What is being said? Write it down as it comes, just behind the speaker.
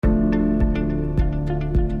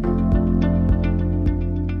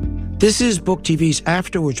This is Book TV's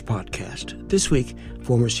Afterwards podcast. This week,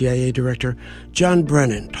 former CIA Director John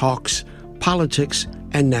Brennan talks politics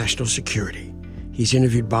and national security. He's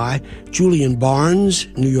interviewed by Julian Barnes,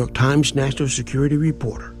 New York Times national security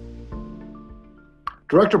reporter.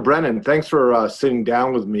 Director Brennan, thanks for sitting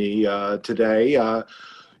down with me today.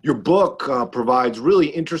 Your book provides really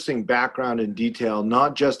interesting background and detail,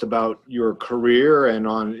 not just about your career and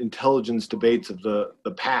on intelligence debates of the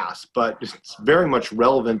past, but it's very much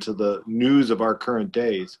relevant to the news of our current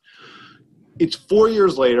days. It's 4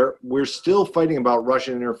 years later. We're still fighting about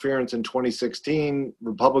Russian interference in 2016.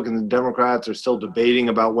 Republicans and Democrats are still debating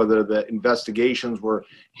about whether the investigations were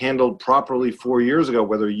handled properly 4 years ago,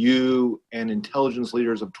 whether you and intelligence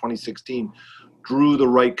leaders of 2016 drew the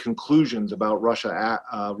right conclusions about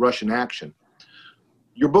Russian action.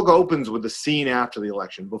 Your book opens with the scene after the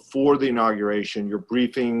election. Before the inauguration, you're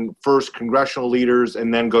briefing first congressional leaders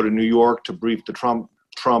and then go to New York to brief the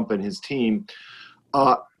Trump and his team.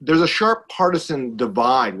 There's a sharp partisan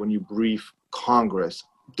divide when you brief Congress.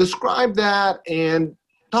 Describe that and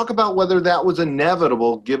talk about whether that was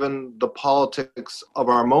inevitable given the politics of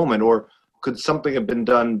our moment, or could something have been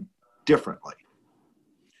done differently?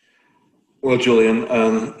 Well, Julian,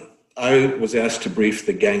 I was asked to brief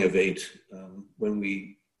the Gang of Eight when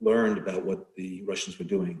we learned about what the Russians were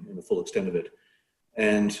doing and the full extent of it.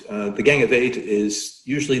 And the Gang of Eight is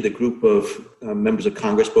usually the group of members of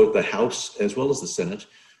Congress, both the House as well as the Senate,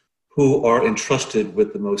 who are entrusted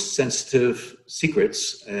with the most sensitive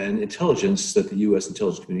secrets and intelligence that the U.S.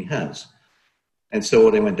 intelligence community has. And so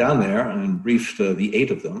when I went down there and briefed the eight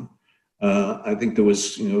of them, I think there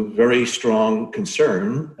was very strong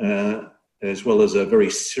concern as well as a very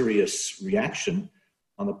serious reaction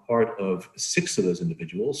on the part of six of those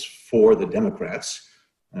individuals for the Democrats.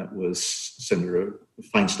 That was Senator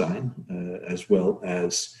Feinstein, as well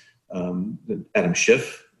as Adam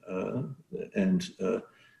Schiff, and there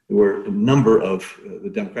were a number of the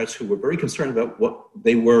Democrats who were very concerned about what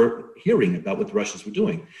they were hearing about what the Russians were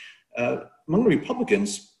doing. Among the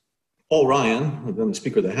Republicans, Paul Ryan, then the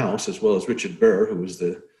Speaker of the House, as well as Richard Burr, who was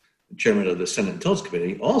the chairman of the Senate Intelligence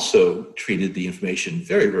Committee, also treated the information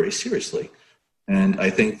very, very seriously. And I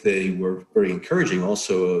think they were very encouraging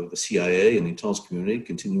also of the CIA and the intelligence community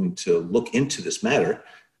continuing to look into this matter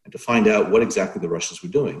and to find out what exactly the Russians were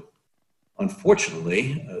doing.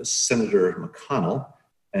 Unfortunately, Senator McConnell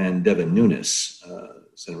and Devin Nunes,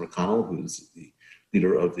 Senator McConnell, who is the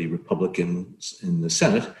leader of the Republicans in the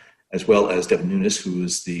Senate, as well as Devin Nunes, who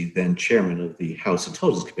is the then chairman of the House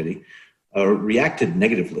Intelligence Committee, reacted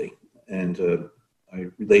negatively. And I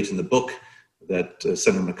relate in the book that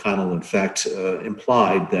Senator McConnell, in fact,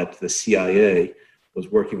 implied that the CIA was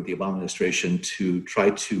working with the Obama administration to try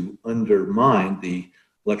to undermine the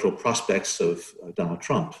electoral prospects of Donald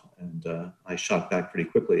Trump. And I shot back pretty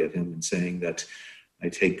quickly at him in saying that I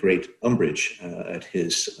take great umbrage at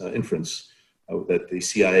his inference that the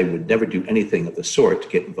CIA would never do anything of the sort to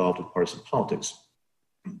get involved in partisan politics.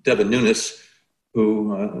 Devin Nunes,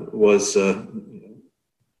 who was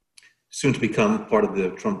soon to become part of the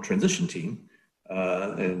Trump transition team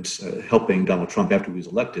and helping Donald Trump after he was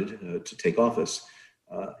elected to take office.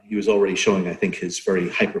 He was already showing, I think, his very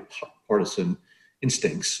hyper-partisan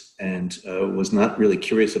instincts and was not really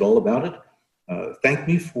curious at all about it. Thanked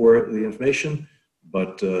me for the information,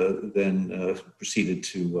 but then proceeded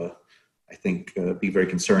to, I think, be very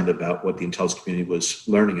concerned about what the intelligence community was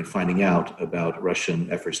learning and finding out about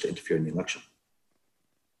Russian efforts to interfere in the election.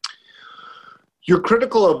 You're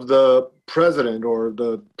critical of the president or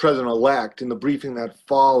the president-elect in the briefing that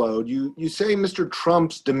followed. You say Mr.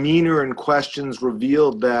 Trump's demeanor and questions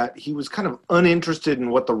revealed that he was kind of uninterested in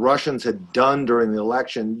what the Russians had done during the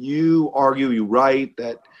election. You argue, you write,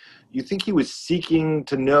 that you think he was seeking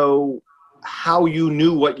to know how you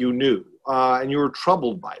knew what you knew, and you were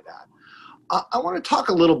troubled by that. I want to talk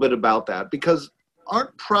a little bit about that, because what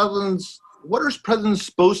are presidents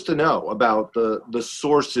supposed to know about the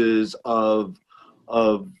sources of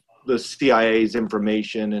the CIA's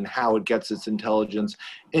information and how it gets its intelligence?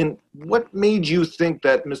 And what made you think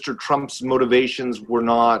that Mr. Trump's motivations were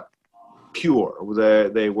not pure,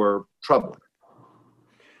 they were troubling?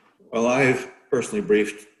 Well, I've personally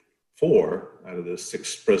briefed 4 out of the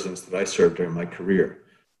 6 presidents that I served during my career.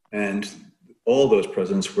 And all those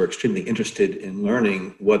presidents were extremely interested in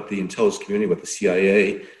learning what the intelligence community, what the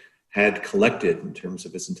CIA had collected in terms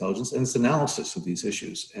of its intelligence and its analysis of these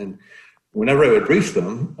issues. And whenever I would brief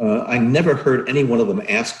them, I never heard any one of them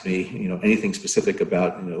ask me, anything specific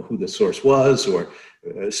about, who the source was or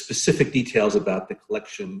specific details about the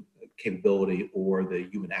collection capability or the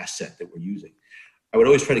human asset that we're using. I would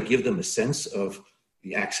always try to give them a sense of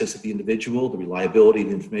the access of the individual, the reliability of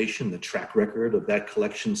the information, the track record of that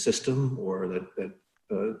collection system or that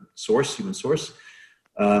source, human source.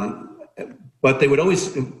 But they would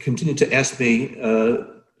always continue to ask me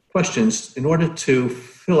questions in order to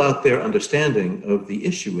fill out their understanding of the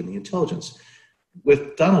issue and the intelligence.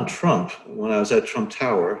 With Donald Trump, when I was at Trump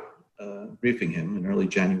Tower briefing him in early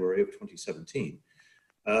January of 2017,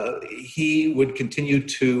 he would continue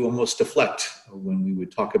to almost deflect when we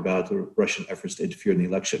would talk about the Russian efforts to interfere in the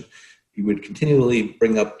election. He would continually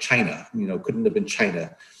bring up China, couldn't have been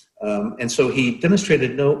China. And so he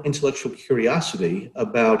demonstrated no intellectual curiosity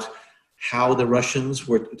about how the Russians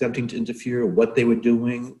were attempting to interfere, what they were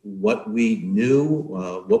doing, what we knew,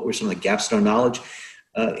 what were some of the gaps in our knowledge.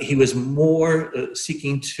 He was more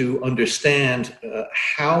seeking to understand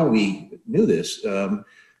how we knew this.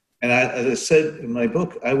 And as I said in my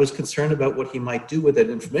book, I was concerned about what he might do with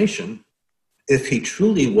that information if he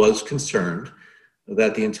truly was concerned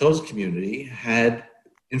that the intelligence community had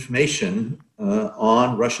information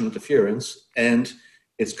on Russian interference and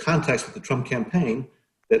its contacts with the Trump campaign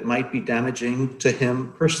that might be damaging to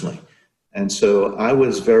him personally. And so I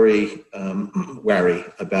was very wary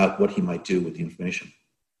about what he might do with the information.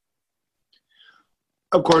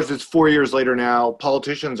 Of course, it's 4 years later now.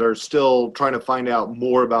 Politicians are still trying to find out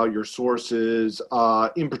more about your sources.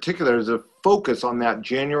 In particular, there's a focus on that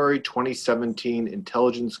January 2017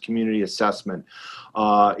 intelligence community assessment.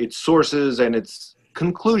 Its sources and its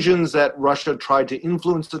conclusions that Russia tried to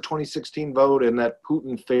influence the 2016 vote and that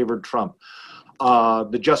Putin favored Trump.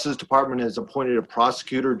 The Justice Department has appointed a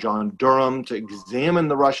prosecutor, John Durham, to examine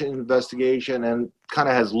the Russian investigation and kind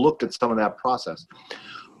of has looked at some of that process.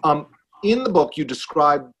 In the book, you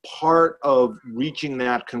describe part of reaching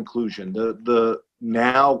that conclusion, the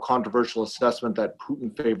now controversial assessment that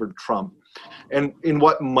Putin favored Trump. And in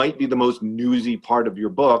what might be the most newsy part of your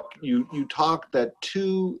book, you talk that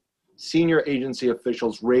two senior agency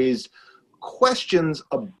officials raised questions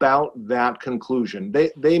about that conclusion.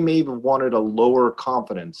 They may have wanted a lower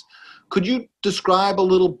confidence. Could you describe a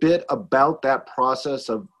little bit about that process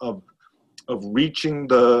of reaching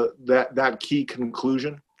that key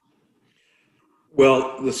conclusion?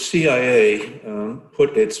 Well, the CIA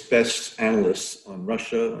put its best analysts on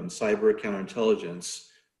Russia and cyber counterintelligence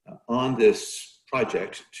on this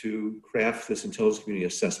project to craft this intelligence community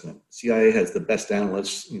assessment. CIA has the best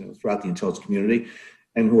analysts, throughout the intelligence community,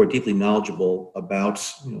 and who are deeply knowledgeable about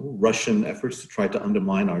Russian efforts to try to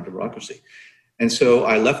undermine our democracy. And so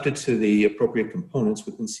I left it to the appropriate components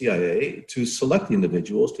within CIA to select the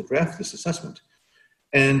individuals to draft this assessment.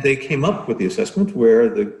 And they came up with the assessment where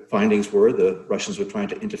the findings were the Russians were trying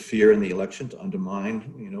to interfere in the election to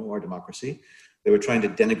undermine, our democracy. They were trying to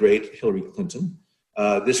denigrate Hillary Clinton.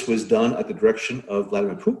 This was done at the direction of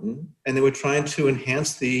Vladimir Putin, and they were trying to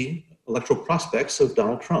enhance the electoral prospects of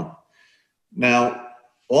Donald Trump. Now,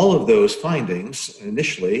 all of those findings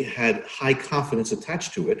initially had high confidence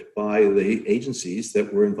attached to it by the agencies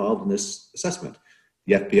that were involved in this assessment.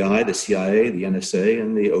 The FBI, the CIA, the NSA,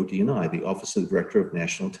 and the ODNI, the Office of the Director of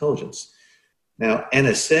National Intelligence. Now,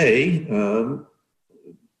 NSA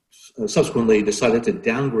subsequently decided to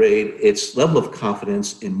downgrade its level of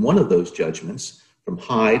confidence in one of those judgments from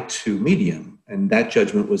high to medium, and that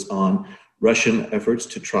judgment was on Russian efforts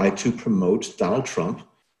to try to promote Donald Trump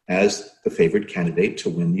as the favored candidate to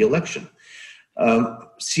win the election.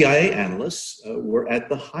 CIA analysts were at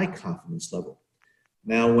the high confidence level.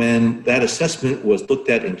 Now, when that assessment was looked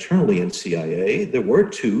at internally in CIA, there were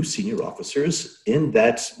two senior officers in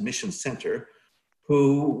that mission center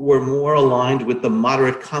who were more aligned with the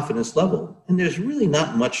moderate confidence level. And there's really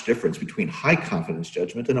not much difference between high confidence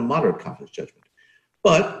judgment and a moderate confidence judgment.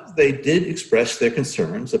 But they did express their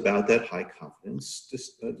concerns about that high confidence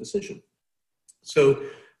decision. So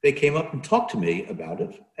they came up and talked to me about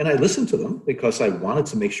it, and I listened to them because I wanted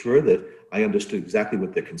to make sure that I understood exactly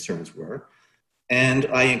what their concerns were. And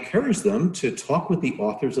I encouraged them to talk with the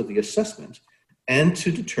authors of the assessment and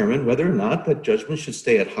to determine whether or not that judgment should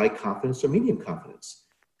stay at high confidence or medium confidence.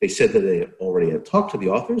 They said that they already had talked to the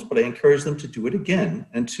authors, but I encouraged them to do it again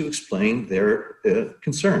and to explain their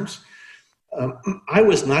concerns. I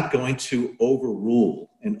was not going to overrule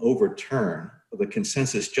and overturn the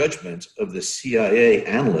consensus judgment of the CIA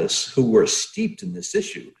analysts who were steeped in this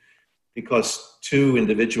issue, because two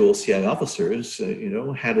individual CIA officers,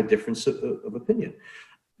 had a difference of opinion.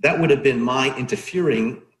 That would have been my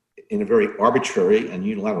interfering in a very arbitrary and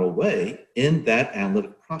unilateral way in that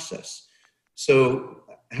analytic process. So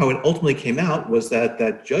how it ultimately came out was that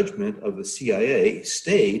that judgment of the CIA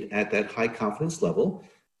stayed at that high confidence level.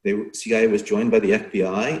 The CIA was joined by the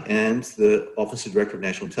FBI and the Office of Director of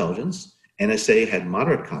National Intelligence. NSA had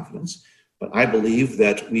moderate confidence, But I believe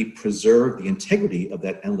that we preserve the integrity of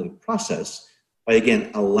that analytic process by, again,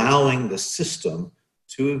 allowing the system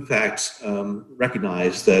to, in fact,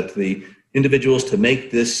 recognize that the individuals to make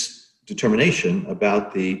this determination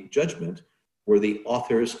about the judgment were the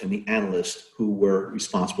authors and the analysts who were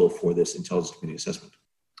responsible for this intelligence community assessment.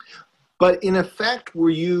 But in effect, were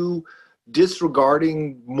you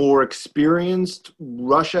disregarding more experienced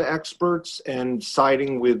Russia experts and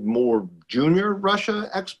siding with more junior Russia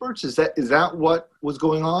experts? Is that what was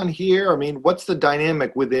going on here? I mean, what's the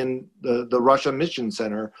dynamic within the Russia Mission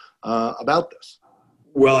Center about this?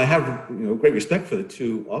 Well, I have great respect for the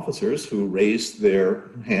two officers who raised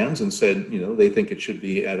their hands and said they think it should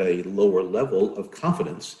be at a lower level of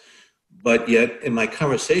confidence. But yet, in my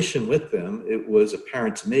conversation with them, it was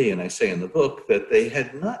apparent to me, and I say in the book, that they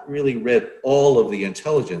had not really read all of the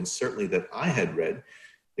intelligence, certainly that I had read,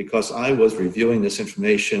 because I was reviewing this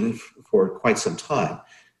information for quite some time.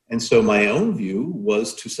 And so my own view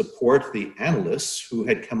was to support the analysts who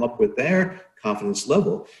had come up with their confidence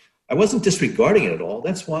level. I wasn't disregarding it at all.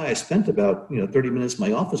 That's why I spent about 30 minutes in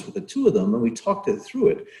my office with the two of them, and we talked it through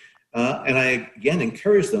it. And I, again,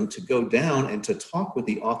 encouraged them to go down and to talk with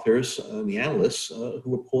the authors and the analysts who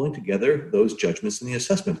were pulling together those judgments in the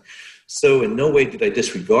assessment. So in no way did I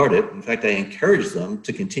disregard it. In fact, I encouraged them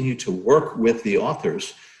to continue to work with the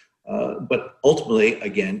authors. But ultimately,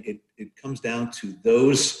 again, it comes down to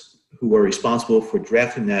those who are responsible for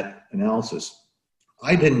drafting that analysis.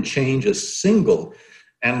 I didn't change a single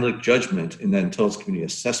analytic judgment in that intelligence community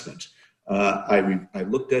assessment. I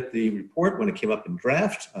looked at the report when it came up in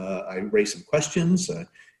draft. I raised some questions,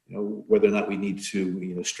 whether or not we need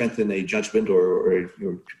to strengthen a judgment or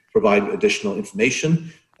provide additional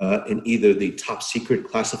information in either the top secret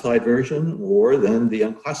classified version or then the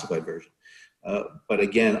unclassified version. But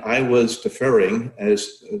again, I was deferring,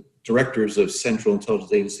 as directors of central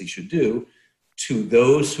intelligence agencies should do, to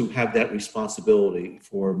those who have that responsibility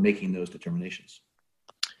for making those determinations.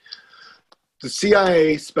 The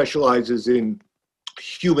CIA specializes in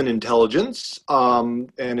human intelligence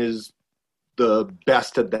and is the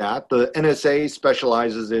best at that. The NSA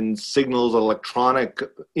specializes in signals, electronic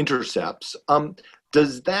intercepts.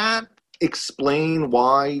 Does that explain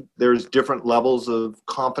why there's different levels of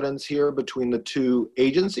confidence here between the two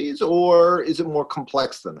agencies, or is it more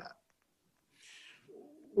complex than that?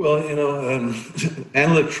 Well,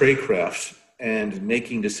 analytic tradecraft and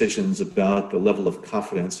making decisions about the level of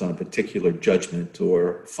confidence on a particular judgment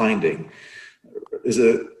or finding is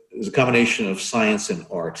a combination of science and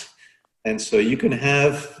art. And so you can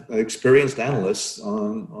have experienced analysts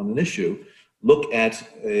on an issue look at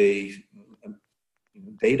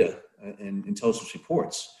data and intelligence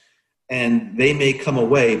reports, and they may come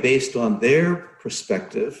away based on their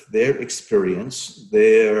perspective, their experience,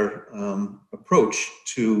 their approach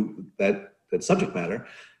to that subject matter,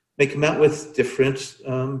 may come out with different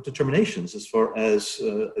determinations as far as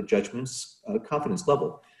a judgment's confidence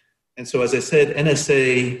level. And so, as I said,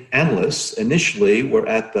 NSA analysts initially were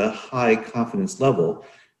at the high confidence level.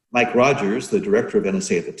 Mike Rogers, the director of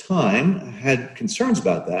NSA at the time, had concerns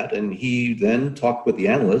about that, and he then talked with the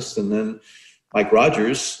analysts, and then Mike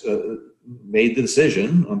Rogers made the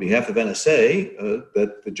decision on behalf of NSA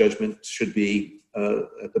that the judgment should be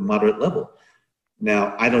at the moderate level.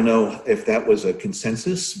 Now, I don't know if that was a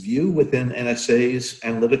consensus view within NSA's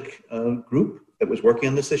analytic group that was working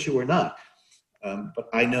on this issue or not. But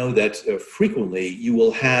I know that frequently you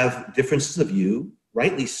will have differences of view,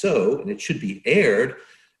 rightly so, and it should be aired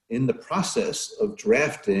in the process of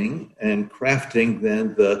drafting and crafting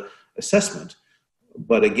then the assessment.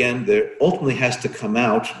 But again, there ultimately has to come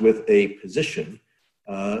out with a position,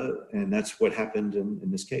 and that's what happened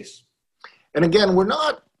in this case. And again, we're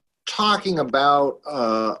not talking about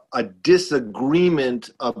a disagreement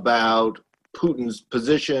about Putin's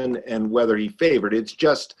position and whether he favored. It's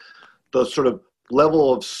just the sort of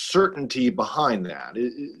level of certainty behind that.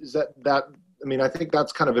 Is that I mean, I think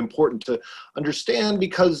that's kind of important to understand,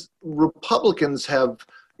 because Republicans have,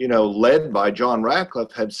 led by John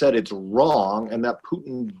Ratcliffe, have said it's wrong and that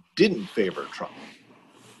Putin didn't favor Trump.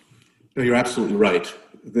 No, you're absolutely right.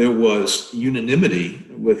 There was unanimity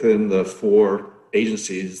within the four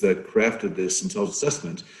agencies that crafted this intelligence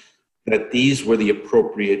assessment that these were the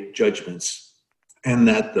appropriate judgments, and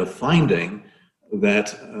that the finding that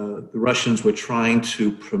the Russians were trying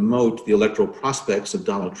to promote the electoral prospects of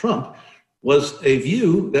Donald Trump was a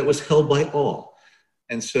view that was held by all.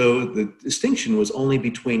 And so the distinction was only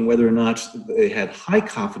between whether or not they had high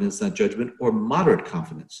confidence in that judgment or moderate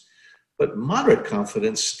confidence. But moderate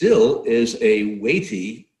confidence still is a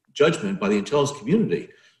weighty judgment by the intelligence community.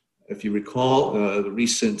 If you recall the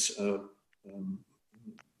recent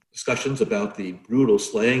discussions about the brutal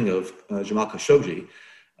slaying of Jamal Khashoggi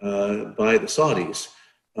by the Saudis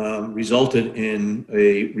resulted in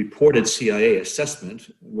a reported CIA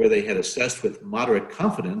assessment where they had assessed with moderate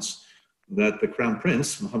confidence that the Crown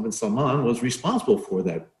Prince, Mohammed bin Salman, was responsible for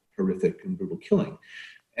that horrific and brutal killing.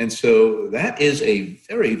 And so that is a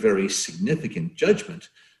very, very significant judgment.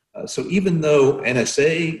 So even though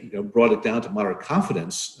NSA brought it down to moderate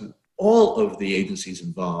confidence, all of the agencies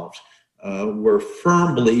involved were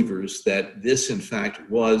firm believers that this, in fact,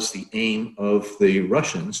 was the aim of the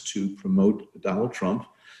Russians to promote Donald Trump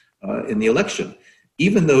in the election.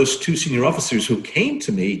 Even those two senior officers who came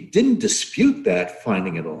to me didn't dispute that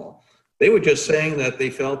finding at all. They were just saying that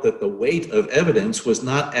they felt that the weight of evidence was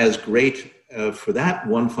not as great for that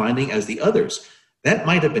one finding as the others. That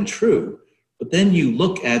might have been true, but then you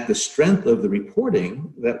look at the strength of the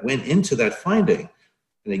reporting that went into that finding.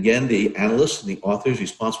 And again, the analysts and the authors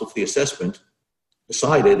responsible for the assessment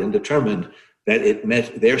decided and determined that it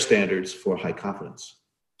met their standards for high confidence.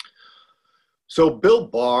 So Bill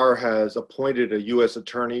Barr has appointed a U.S.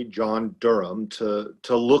 attorney, John Durham, to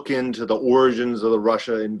look into the origins of the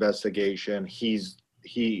Russia investigation.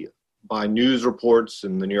 He, by news reports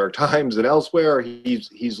in the New York Times and elsewhere,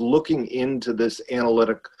 he's looking into this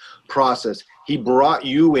analytic process. He brought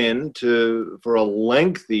you in for a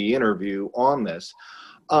lengthy interview on this.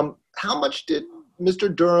 How much did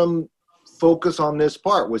Mr. Durham focus on this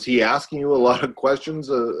part? Was he asking you a lot of questions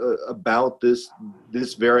about this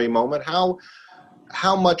very moment?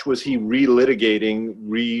 How much was he relitigating,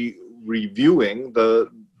 reviewing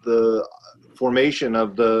the formation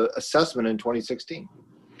of the assessment in 2016?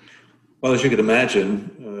 Well, as you could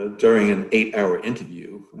imagine, during an 8-hour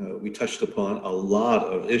interview, we touched upon a lot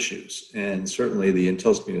of issues, and certainly the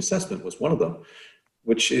intelligence community assessment was one of them,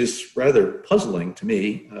 which is rather puzzling to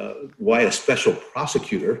me, why a special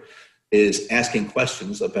prosecutor is asking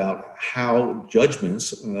questions about how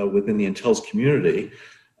judgments within the intelligence community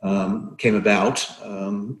came about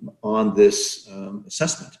on this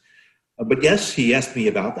assessment. But yes, he asked me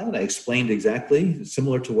about that. I explained exactly,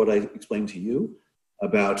 similar to what I explained to you,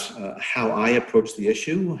 about how I approached the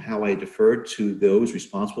issue, how I deferred to those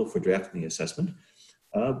responsible for drafting the assessment.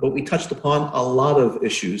 But we touched upon a lot of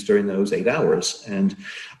issues during those 8 hours. And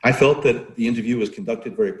I felt that the interview was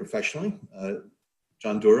conducted very professionally.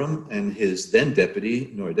 John Durham and his then deputy,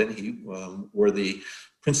 Nora Dennehy, were the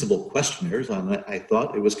principal questioners, and I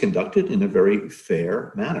thought it was conducted in a very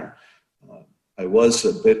fair manner. I was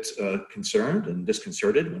a bit concerned and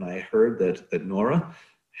disconcerted when I heard that Nora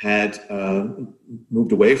had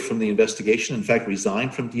moved away from the investigation, in fact,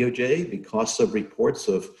 resigned from DOJ because of reports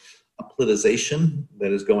of a politicization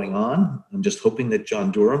that is going on. I'm just hoping that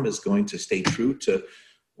John Durham is going to stay true to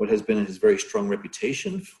what has been his very strong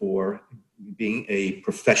reputation for being a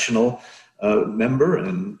professional member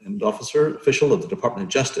and official of the Department of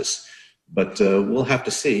Justice. But we'll have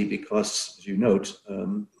to see because, as you note,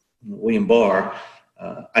 William Barr,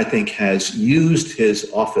 I think, has used his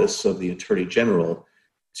office of the Attorney General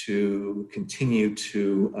to continue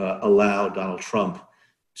to allow Donald Trump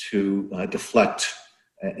to deflect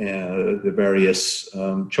the various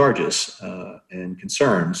charges and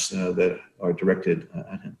concerns that are directed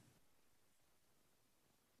at him.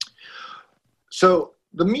 So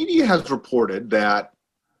the media has reported that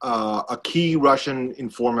a key Russian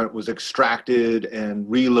informant was extracted and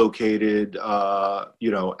relocated,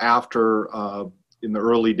 after in the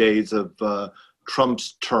early days of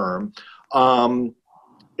Trump's term.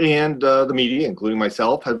 And the media, including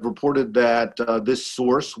myself, have reported that this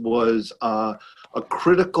source was a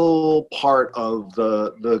critical part of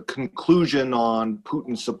the conclusion on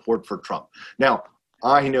Putin's support for Trump. Now,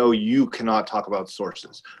 I know you cannot talk about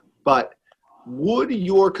sources, but would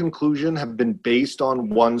your conclusion have been based on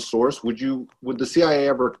one source? Would the CIA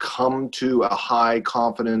ever come to a high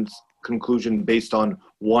confidence conclusion based on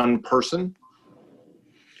one person?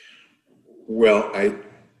 Well, I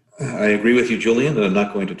agree with you, Julian, that I'm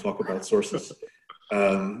not going to talk about sources.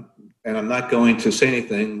 And I'm not going to say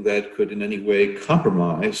anything that could in any way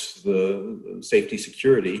compromise the safety,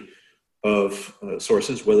 security of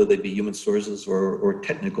sources, whether they be human sources or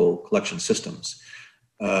technical collection systems.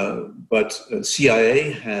 But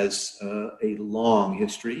CIA has a long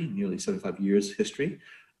history, nearly 75 years history,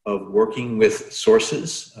 of working with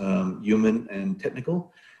sources, human and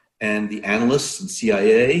technical. And the analysts in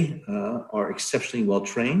CIA are exceptionally well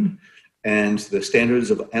trained, and the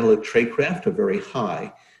standards of analytic tradecraft are very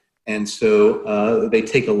high. And so they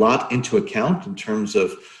take a lot into account in terms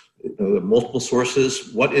of multiple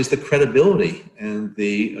sources. What is the credibility and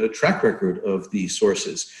the track record of these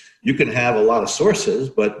sources? You can have a lot of sources,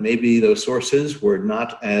 but maybe those sources were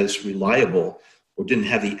not as reliable or didn't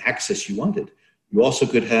have the access you wanted. You also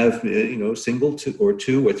could have, single or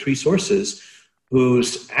two or three sources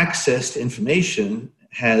whose access to information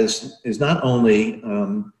is not only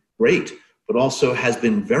great, but also has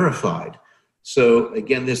been verified. So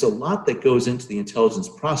again, there's a lot that goes into the intelligence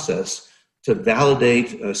process to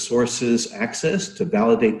validate a source's access, to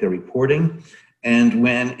validate their reporting. And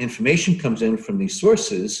when information comes in from these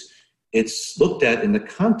sources, it's looked at in the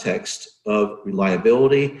context of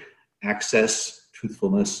reliability, access,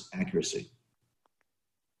 truthfulness, accuracy.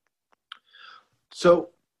 So,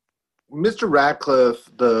 Mr.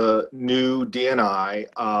 Ratcliffe, the new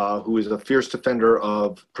DNI, who is a fierce defender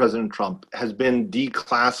of President Trump, has been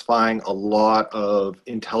declassifying a lot of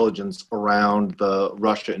intelligence around the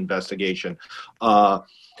Russia investigation,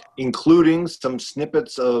 including some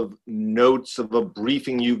snippets of notes of a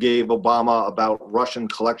briefing you gave Obama about Russian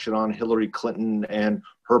collection on Hillary Clinton and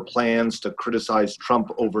her plans to criticize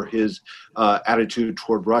Trump over his attitude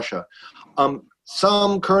toward Russia.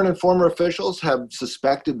 Some current and former officials have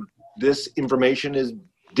suspected this information is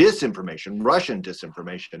disinformation, Russian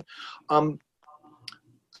disinformation.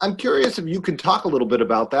 I'm curious if you can talk a little bit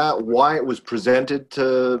about that, why it was presented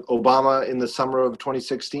to Obama in the summer of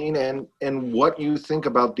 2016, and what you think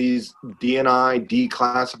about these DNI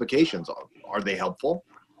declassifications. Are they helpful?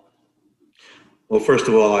 Well, first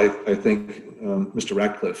of all, I think Mr.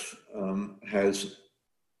 Ratcliffe has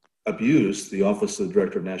abused the Office of the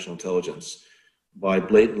Director of National Intelligence by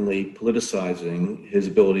blatantly politicizing his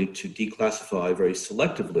ability to declassify very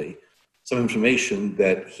selectively some information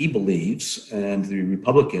that he believes and the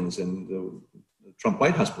Republicans and the Trump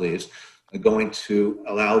White House believes are going to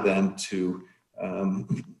allow them to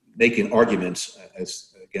make an argument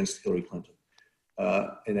against Hillary Clinton.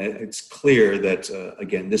 And it's clear that,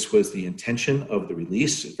 again, this was the intention of the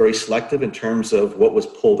release, very selective in terms of what was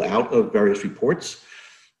pulled out of various reports.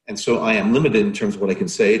 And so I am limited in terms of what I can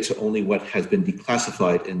say to only what has been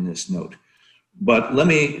declassified in this note. But let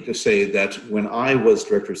me just say that when I was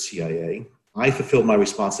director of CIA, I fulfilled my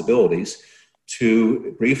responsibilities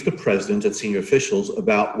to brief the president and senior officials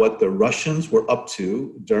about what the Russians were up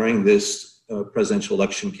to during this presidential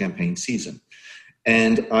election campaign season.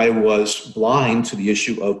 And I was blind to the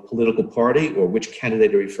issue of political party or which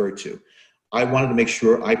candidate I referred to. I wanted to make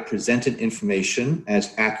sure I presented information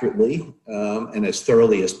as accurately and as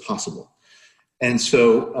thoroughly as possible. And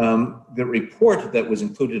so the report that was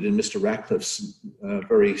included in Mr. Ratcliffe's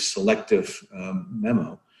very selective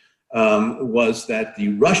memo was that the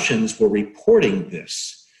Russians were reporting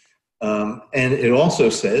this. And it also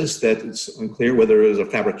says that it's unclear whether it was a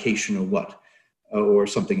fabrication or what, or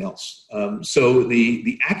something else. So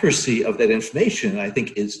the accuracy of that information, I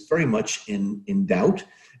think, is very much in doubt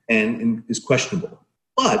and is questionable.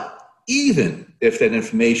 But even if that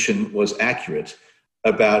information was accurate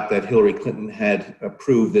about that Hillary Clinton had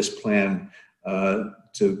approved this plan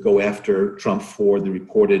to go after Trump for the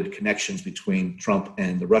reported connections between Trump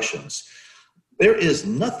and the Russians, there is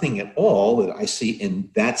nothing at all that I see in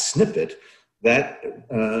that snippet that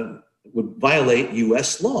would violate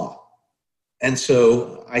U.S. law. And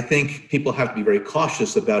so I think people have to be very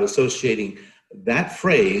cautious about associating that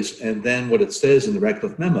phrase and then what it says in the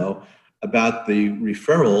Ratcliffe memo about the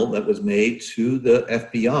referral that was made to the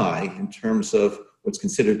FBI in terms of what's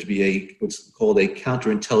considered to be what's called a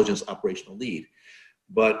counterintelligence operational lead.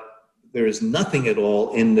 But there is nothing at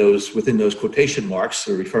all within those quotation marks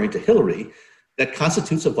referring to Hillary that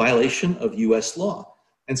constitutes a violation of U.S. law.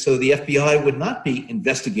 And so the FBI would not be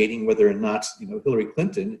investigating whether or not Hillary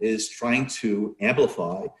Clinton is trying to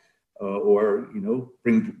amplify or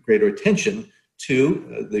bring greater attention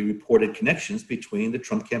to the reported connections between the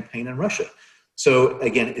Trump campaign and Russia. So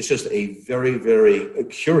again, it's just a very, very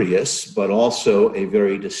curious, but also a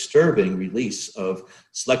very disturbing release of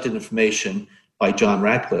selected information by John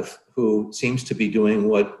Ratcliffe, who seems to be doing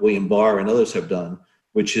what William Barr and others have done,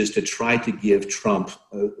 which is to try to give Trump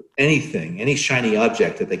any shiny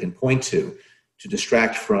object that they can point to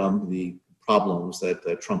distract from the problems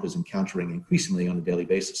that Trump is encountering increasingly on a daily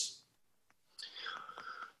basis.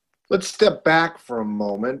 Let's step back for a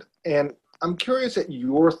moment, and I'm curious at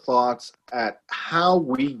your thoughts at how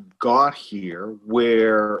we got here,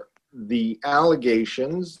 where the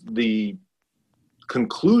allegations, the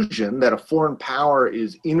conclusion that a foreign power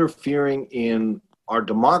is interfering in our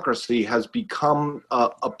democracy has become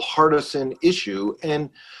a partisan issue. And,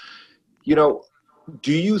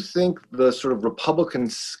 do you think the sort of Republican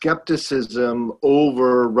skepticism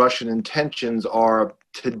over Russian intentions are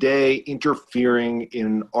today interfering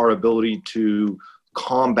in our ability to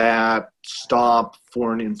combat, stop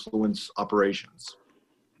foreign influence operations?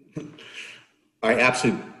 I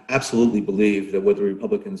absolutely believe that what the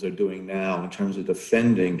Republicans are doing now in terms of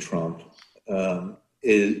defending Trump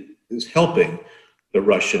is helping the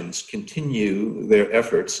Russians continue their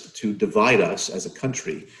efforts to divide us as a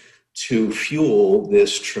country, to fuel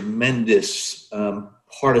this tremendous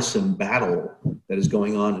partisan battle that is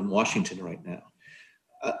going on in Washington right now.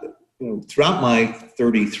 Throughout my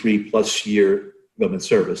 33 plus year government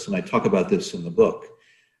service, and I talk about this in the book,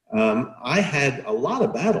 I had a lot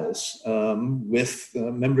of battles with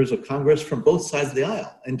members of Congress from both sides of the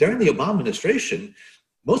aisle. And during the Obama administration,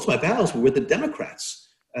 most of my battles were with the Democrats,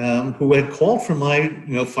 who had called for my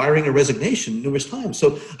firing or resignation numerous times.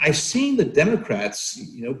 So I've seen the Democrats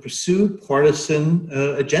pursue partisan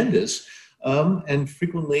agendas, and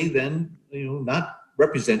frequently then not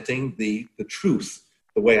representing the truth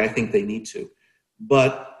the way I think they need to.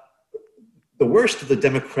 But the worst of the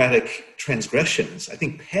Democratic transgressions, I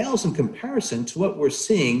think, pales in comparison to what we're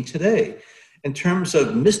seeing today in terms of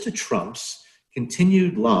Mr. Trump's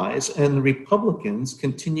continued lies and the Republicans'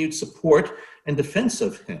 continued support and defense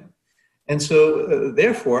of him. And so,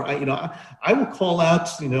 therefore, I will call out,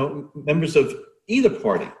 members of either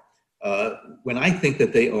party when I think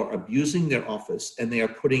that they are abusing their office and they are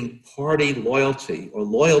putting party loyalty or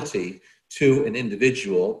loyalty to an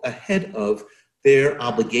individual ahead of their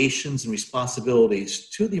obligations and responsibilities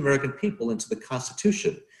to the American people and to the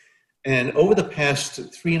Constitution. And over the past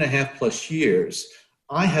 3.5+ years,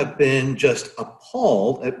 I have been just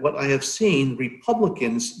appalled at what I have seen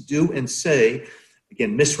Republicans do and say,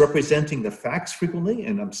 again, misrepresenting the facts frequently,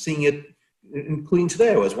 and I'm seeing it, including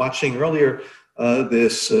today. I was watching earlier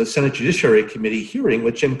this Senate Judiciary Committee hearing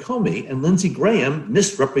with Jim Comey and Lindsey Graham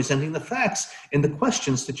misrepresenting the facts in the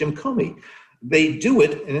questions to Jim Comey. They do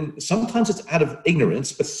it, and sometimes it's out of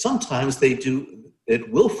ignorance, but sometimes they do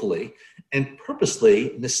it willfully and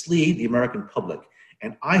purposely mislead the American public.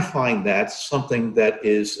 And I find that something that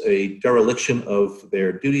is a dereliction of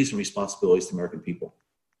their duties and responsibilities to the American people.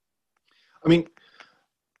 I mean,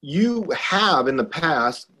 you have in the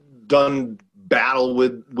past done battle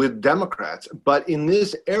with Democrats, but in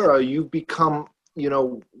this era, you've become,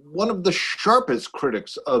 one of the sharpest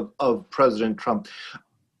critics of President Trump.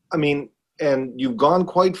 I mean, and you've gone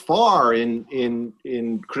quite far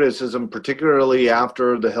in criticism, particularly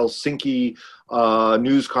after the Helsinki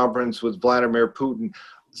news conference with Vladimir Putin.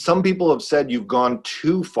 Some people have said you've gone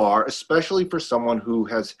too far, especially for someone who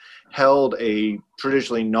has held a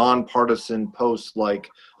traditionally nonpartisan post like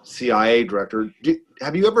CIA director.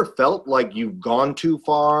 Have you ever felt like you've gone too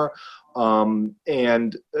far?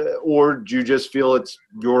 Or do you just feel it's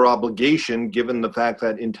your obligation, given the fact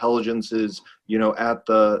that intelligence is, at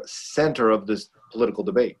the center of this political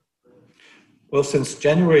debate? Well, since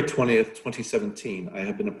January 20th, 2017, I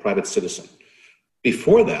have been a private citizen.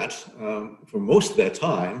 Before that, for most of that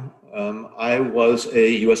time, I was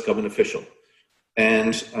a U.S. government official.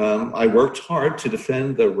 And I worked hard to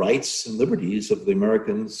defend the rights and liberties of the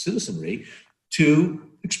American citizenry to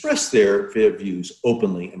express their views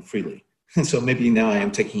openly and freely. And so maybe now I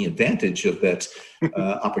am taking advantage of that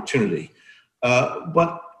opportunity.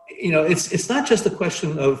 But, it's not just a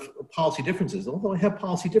question of policy differences, although I have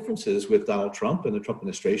policy differences with Donald Trump and the Trump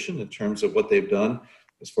administration in terms of what they've done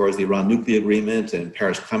as far as the Iran nuclear agreement and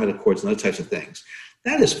Paris Climate Accords and other types of things.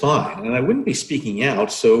 That is fine. And I wouldn't be speaking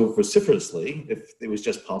out so vociferously if it was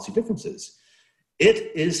just policy differences.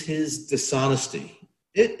 It is his dishonesty.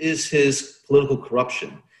 It is his political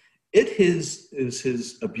corruption. It is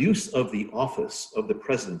his abuse of the office of the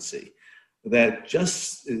presidency that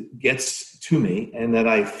just gets to me, and that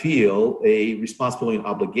I feel a responsibility and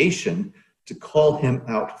obligation to call him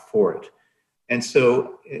out for it. And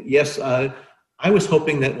so, yes, I was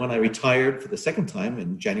hoping that when I retired for the second time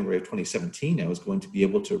in January of 2017, I was going to be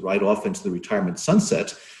able to ride off into the retirement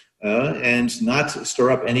sunset and not stir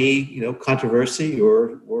up any, controversy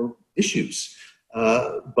or issues.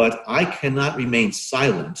 But I cannot remain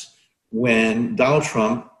silent when Donald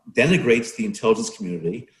Trump denigrates the intelligence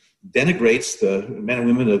community, denigrates the men and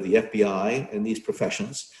women of the FBI and these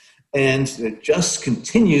professions, and it just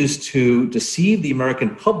continues to deceive the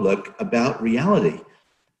American public about reality.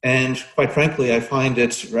 And quite frankly, I find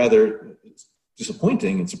it rather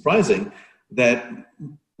disappointing and surprising that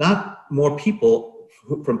not more people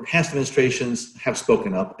from past administrations have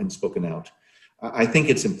spoken up and spoken out. I think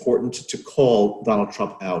it's important to call Donald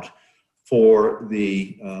Trump out for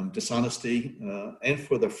the dishonesty and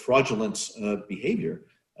for the fraudulent behavior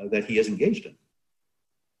that he has engaged in.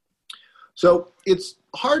 So it's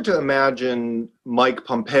hard to imagine Mike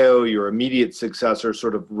Pompeo, your immediate successor,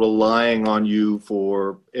 sort of relying on you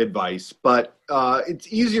for advice. But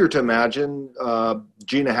it's easier to imagine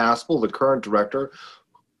Gina Haspel, the current director,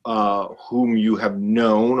 whom you have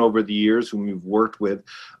known over the years, whom you've worked with,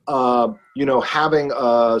 having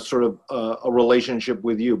a sort of a relationship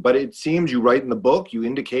with you. But it seems you write in the book, you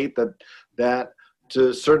indicate that to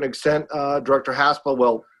a certain extent, Director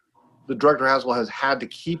Haspel, the Director Haspel has had to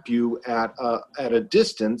keep you at a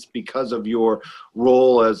distance because of your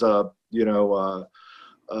role as a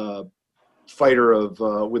fighter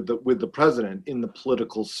with the president in the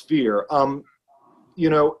political sphere.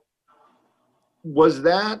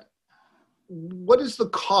 What is the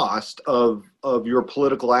cost of your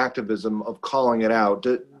political activism, of calling it out?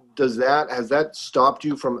 Has that stopped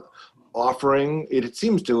you from offering? It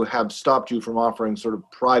seems to have stopped you from offering sort of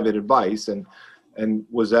private advice, and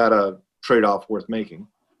was that a trade-off worth making?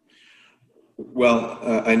 Well,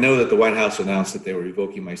 I know that the White House announced that they were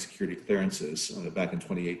revoking my security clearances back in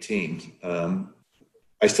 2018.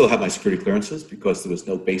 I still have my security clearances because there was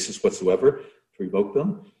no basis whatsoever to revoke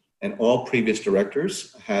them. And all previous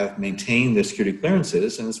directors have maintained their security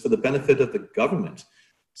clearances, and it's for the benefit of the government.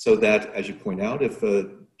 So that, as you point out, if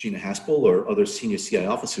Gina Haspel or other senior CIA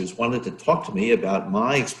officers wanted to talk to me about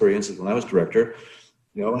my experiences when I was director,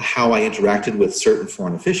 how I interacted with certain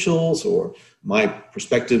foreign officials or my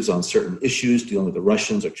perspectives on certain issues dealing with the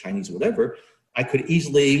Russians or Chinese or whatever, I could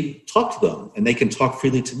easily talk to them, and they can talk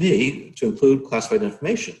freely to me, to include classified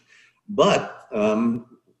information. But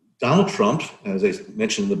Donald Trump, as I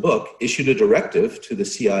mentioned in the book, issued a directive to the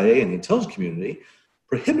CIA and the intelligence community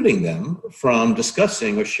prohibiting them from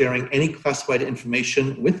discussing or sharing any classified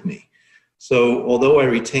information with me. So although I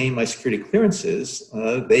retain my security clearances,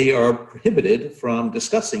 they are prohibited from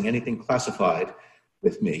discussing anything classified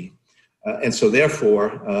with me. And so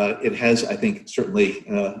therefore, it has, I think, certainly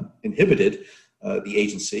inhibited the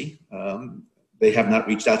agency. They have not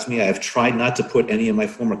reached out to me. I have tried not to put any of my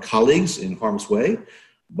former colleagues in harm's way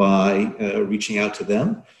by reaching out to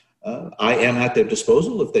them. I am at their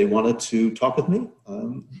disposal if they wanted to talk with me.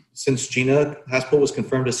 Since Gina Haspel was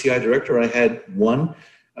confirmed as CIA director, I had one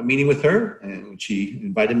meeting with her, and she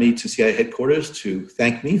invited me to CIA headquarters to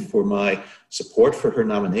thank me for my support for her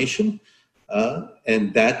nomination.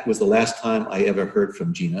 And that was the last time I ever heard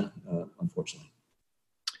from Gina, unfortunately.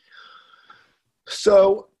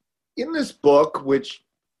 So in this book, which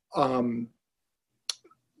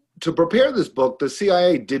to prepare this book, the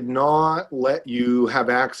CIA did not let you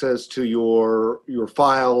have access to your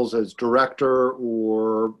files as director,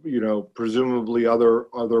 or presumably other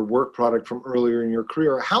work product from earlier in your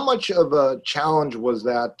career. How much of a challenge was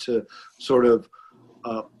that to sort of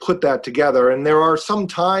put that together? And there are some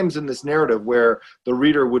times in this narrative where the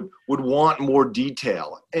reader would want more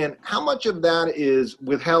detail. And how much of that is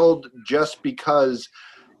withheld just because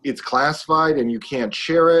it's classified and you can't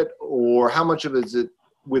share it, or how much of it is it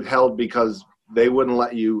withheld because they wouldn't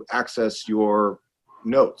let you access your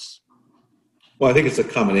notes? Well, I think it's a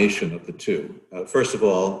combination of the two. First of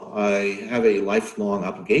all, I have a lifelong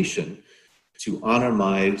obligation to honor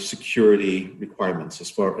my security requirements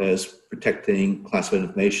as far as protecting classified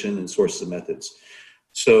information and sources and methods.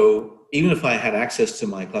 So even if I had access to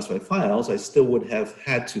my classified files, I still would have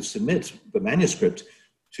had to submit the manuscript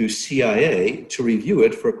to CIA to review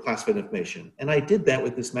it for classified information. And I did that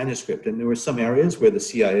with this manuscript. And there were some areas where the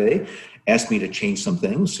CIA asked me to change some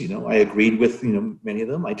things. I agreed with many of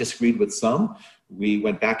them. I disagreed with some. We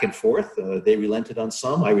went back and forth. They relented on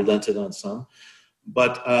some. I relented on some.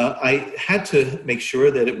 But I had to make sure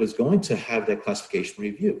that it was going to have that classification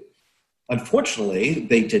review. Unfortunately,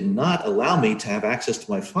 they did not allow me to have access to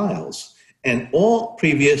my files. And all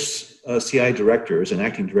previous CIA directors and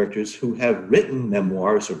acting directors who have written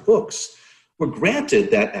memoirs or books were granted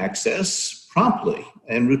that access promptly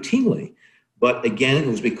and routinely. But again, it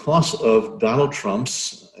was because of Donald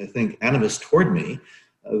Trump's, I think, animus toward me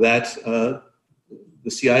that the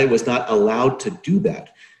CIA was not allowed to do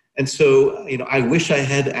that. And so, I wish I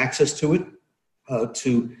had access to it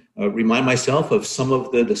to remind myself of some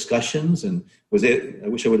of the discussions, and I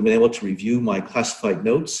wish I would have been able to review my classified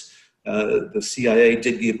notes. The CIA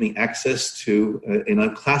did give me access to an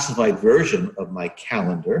unclassified version of my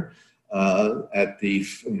calendar at the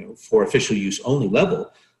for official use only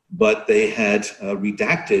level, but they had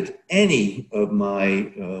redacted any of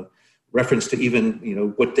my reference to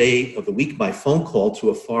even what day of the week my phone call to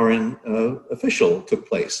a foreign official took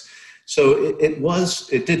place. So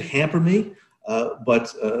it did hamper me,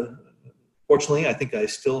 but fortunately, I think I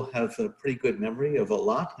still have a pretty good memory of a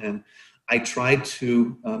lot, and I tried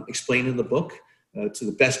to explain in the book, to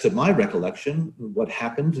the best of my recollection, what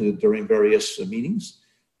happened during various meetings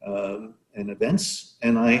and events.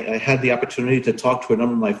 And I had the opportunity to talk to a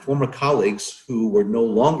number of my former colleagues who were no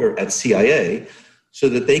longer at CIA, so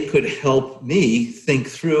that they could help me think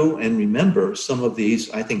through and remember some of these,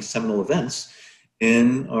 I think, seminal events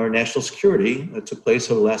in our national security that took place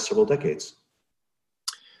over the last several decades.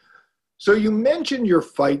 So you mentioned your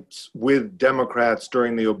fights with Democrats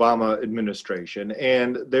during the Obama administration,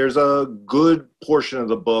 and there's a good portion of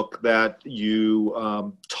the book that you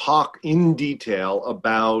talk in detail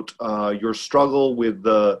about your struggle with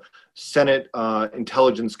the Senate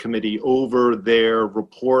Intelligence Committee over their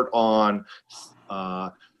report on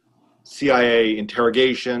CIA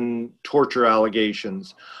interrogation, torture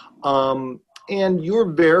allegations. And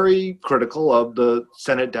you're very critical of the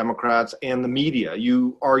Senate Democrats and the media.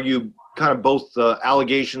 You argue kind of both the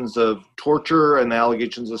allegations of torture and the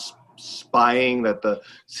allegations of spying, that the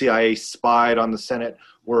CIA spied on the Senate,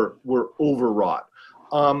 were overwrought.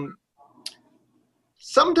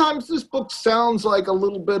 Sometimes this book sounds like a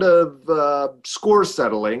little bit of score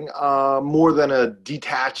settling, more than a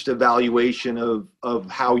detached evaluation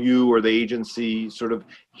of how you or the agency sort of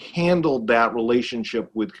handled that relationship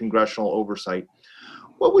with congressional oversight.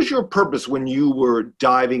 What was your purpose when you were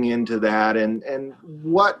diving into that, and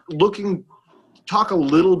talk a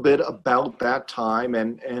little bit about that time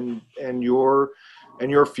and your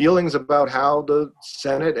feelings about how the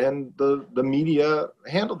Senate and the media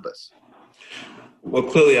handled this? Well,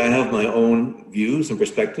 clearly I have my own views and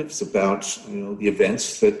perspectives about the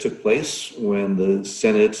events that took place when the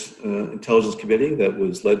Senate Intelligence Committee, that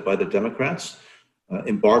was led by the Democrats,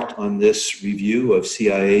 embarked on this review of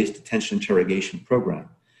CIA's detention interrogation program.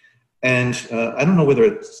 And I don't know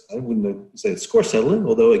whether I wouldn't say it's score settling,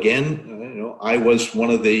 although again, I was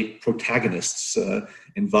one of the protagonists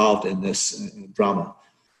involved in this drama.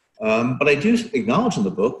 But I do acknowledge in the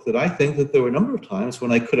book that I think that there were a number of times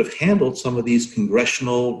when I could have handled some of these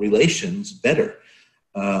congressional relations better.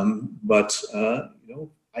 But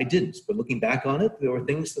I didn't. But looking back on it, there were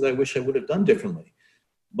things that I wish I would have done differently.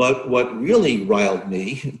 But what really riled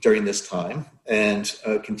me during this time, and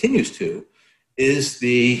continues to, is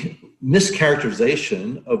the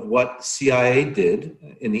mischaracterization of what CIA did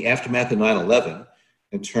in the aftermath of 9/11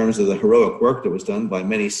 in terms of the heroic work that was done by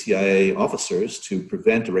many CIA officers to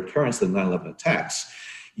prevent a recurrence of the 9/11 attacks.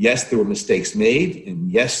 Yes, there were mistakes made, and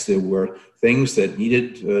yes, there were things that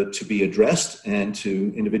needed to be addressed and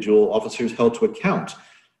to individual officers held to account.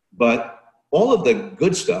 But all of the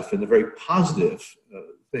good stuff and the very positive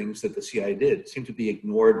things that the CIA did seem to be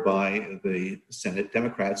ignored by the Senate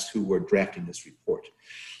Democrats who were drafting this report.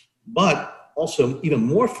 But also, even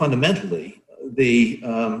more fundamentally, the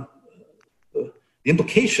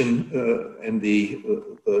implication and the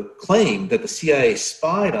claim that the CIA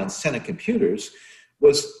spied on Senate computers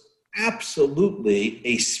was absolutely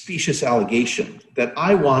a specious allegation that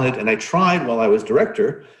I wanted, and I tried while I was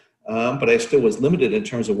director, but I still was limited in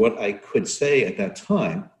terms of what I could say at that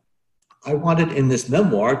time. I wanted in this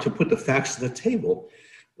memoir to put the facts to the table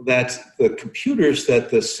that the computers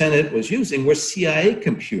that the Senate was using were CIA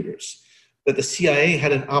computers, that the CIA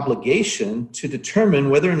had an obligation to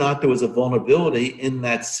determine whether or not there was a vulnerability in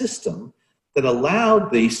that system that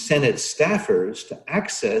allowed the Senate staffers to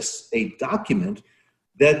access a document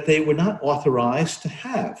that they were not authorized to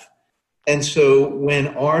have. And so when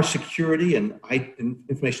our security and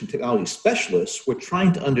information technology specialists were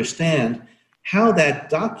trying to understand how that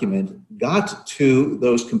document got to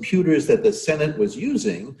those computers that the Senate was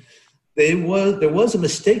using, there was a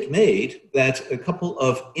mistake made that a couple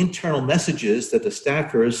of internal messages that the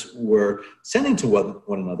staffers were sending to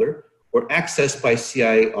one another were accessed by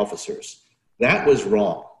CIA officers. That was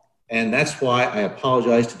wrong. And that's why I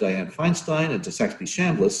apologize to Dianne Feinstein and to Saxby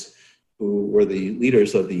Chambliss, who were the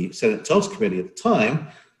leaders of the Senate Intelligence Committee at the time,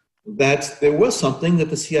 that there was something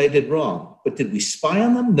that the CIA did wrong. But did we spy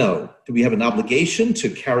on them? No. Do we have an obligation to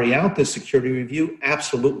carry out this security review?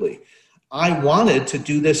 Absolutely. I wanted to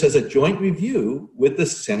do this as a joint review with the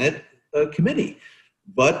Senate committee.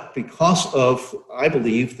 But because of, I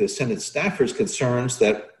believe, the Senate staffers' concerns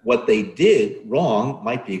that what they did wrong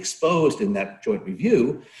might be exposed in that joint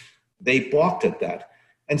review, they balked at that.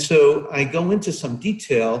 And so I go into some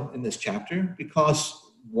detail in this chapter because,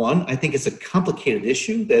 one, I think it's a complicated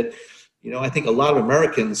issue that, I think a lot of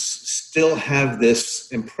Americans still have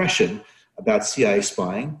this impression about CIA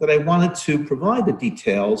spying, that I wanted to provide the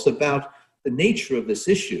details about the nature of this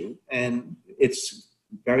issue and its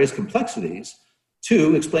various complexities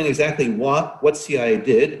to explain exactly what CIA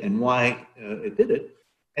did and why it did it.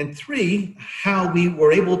 And three, how we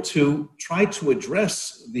were able to try to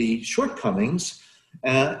address the shortcomings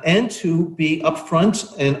and to be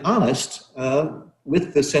upfront and honest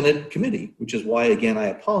with the Senate committee, which is why, again, I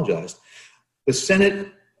apologized. The Senate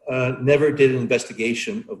never did an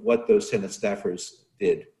investigation of what those Senate staffers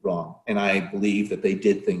did wrong. And I believe that they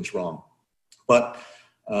did things wrong. But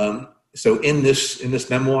so in this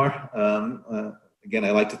memoir, again,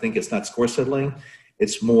 I like to think it's not score settling.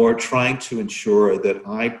 It's more trying to ensure that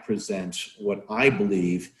I present what I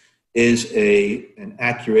believe is an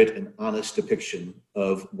accurate and honest depiction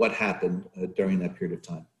of what happened during that period of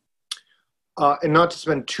time. And not to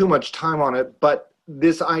spend too much time on it, but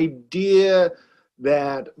this idea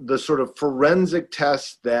that the sort of forensic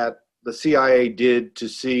test that the CIA did to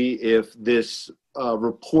see if this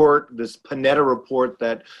report, this Panetta report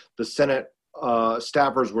that the Senate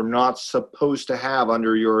staffers were not supposed to have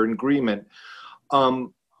under your agreement,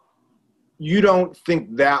 you don't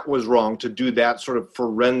think that was wrong to do that sort of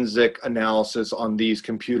forensic analysis on these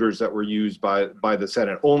computers that were used by the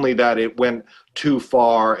Senate, only that it went too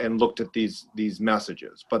far and looked at these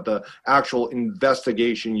messages. But the actual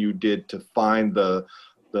investigation you did to find that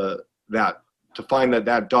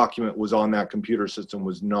document was on that computer system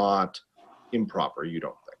was not improper, you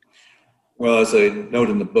don't think? Well, as I note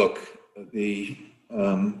in the book, the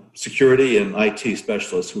security and IT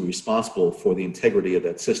specialists who were responsible for the integrity of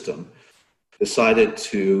that system decided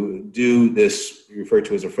to do this, referred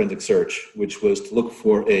to as a forensic search, which was to look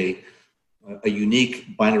for a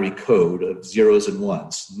unique binary code of zeros and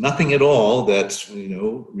ones. Nothing at all that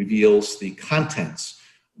reveals the contents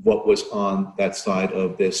of what was on that side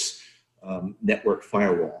of this network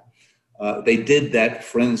firewall. They did that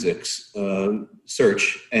forensics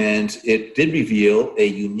search, and it did reveal a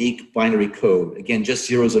unique binary code, again, just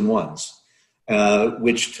zeros and ones,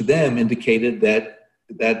 which to them indicated that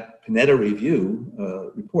Panetta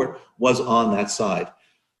review report was on that side.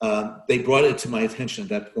 They brought it to my attention at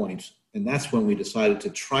that point, and that's when we decided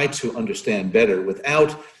to try to understand better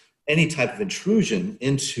without any type of intrusion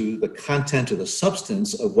into the content or the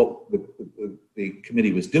substance of what the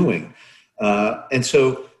committee was doing. And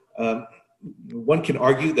so one can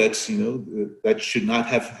argue that that should not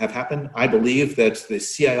have happened. I believe that the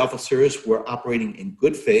CIA officers were operating in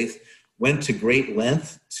good faith, went to great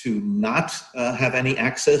length to not have any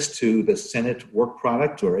access to the Senate work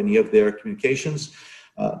product or any of their communications.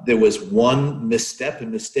 There was one misstep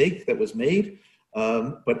and mistake that was made,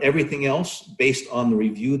 but everything else based on the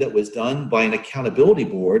review that was done by an accountability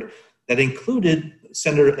board that included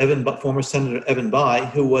former Senator Evan Bayh,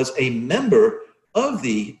 who was a member of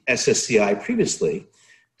the SSCI previously,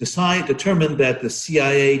 determined that the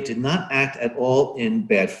CIA did not act at all in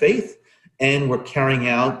bad faith and were carrying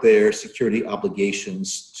out their security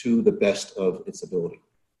obligations to the best of its ability.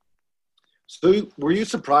 So were you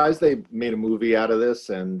surprised they made a movie out of this?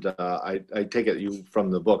 And I take it from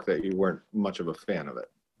the book that you weren't much of a fan of it.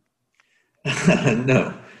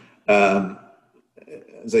 No.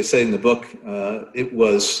 As I say in the book, it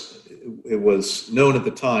was known at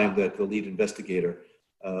the time that the lead investigator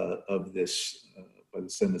of this by the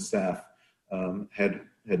Senate staff had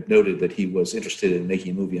noted that he was interested in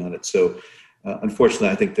making a movie on it. So unfortunately,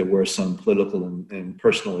 I think there were some political and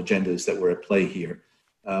personal agendas that were at play here.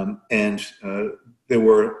 And there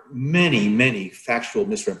were many, many factual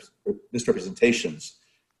misrepresentations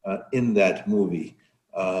in that movie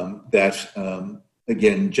that,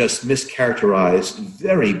 again, just mischaracterized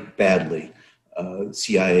very badly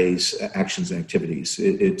CIA's actions and activities.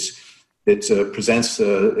 It presents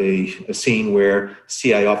a scene where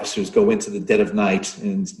CIA officers go into the dead of night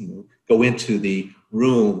and go into the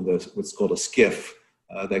room, what's called a SCIF,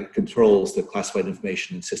 that controls the classified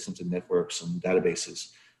information in systems and networks and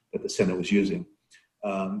databases that the Senate was using.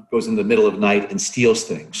 Goes in the middle of night and steals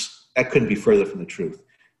things. That couldn't be further from the truth.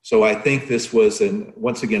 So I think this was,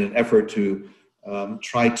 once again, an effort to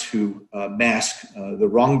try to mask the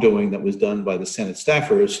wrongdoing that was done by the Senate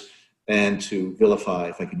staffers and to vilify,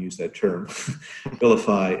 if I can use that term,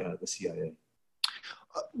 vilify the CIA.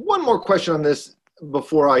 One more question on this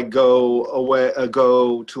before I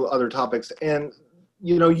go to other topics. And,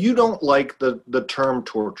 you don't like the term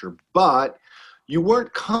torture, but you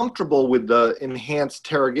weren't comfortable with the enhanced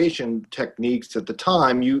interrogation techniques at the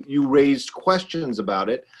time. You raised questions about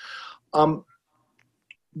it.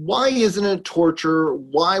 Why isn't it torture?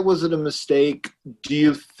 Why was it a mistake? Do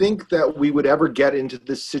you think that we would ever get into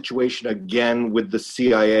this situation again with the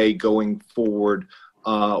CIA going forward,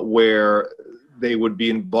 where they would be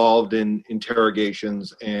involved in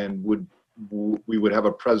interrogations and we would have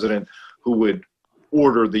a president who would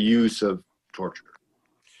order the use of torture?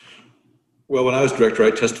 Well, when I was director,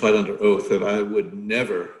 I testified under oath that I would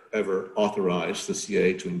never, ever authorize the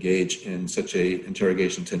CIA to engage in such a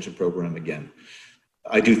interrogation detention program again.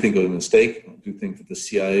 I do think it was a mistake. I do think that the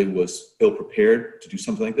CIA was ill-prepared to do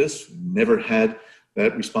something like this. Never had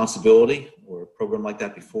that responsibility or a program like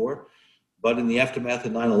that before. But in the aftermath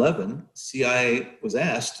of 9/11, CIA was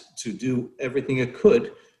asked to do everything it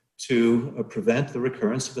could to prevent the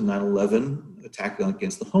recurrence of a 9/11 attack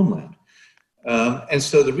against the homeland. And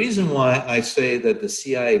so the reason why I say that the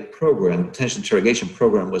CIA program, detention interrogation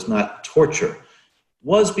program, was not torture,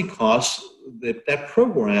 was because that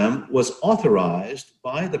program was authorized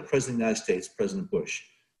by the President of the United States, President Bush,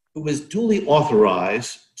 who was duly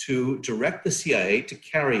authorized to direct the CIA to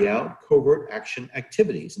carry out covert action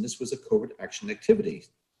activities. And this was a covert action activity.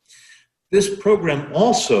 This program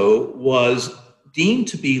also was deemed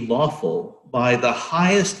to be lawful by the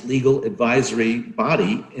highest legal advisory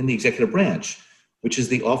body in the executive branch, which is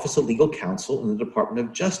the Office of Legal Counsel in the Department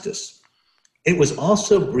of Justice. It was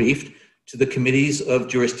also briefed to the committees of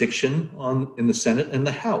jurisdiction in the Senate and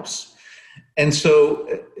the House. And so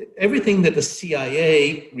everything that the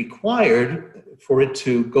CIA required for it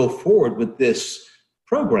to go forward with this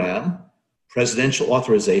program, presidential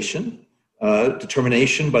authorization,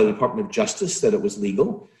 determination by the Department of Justice that it was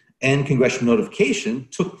legal, and congressional notification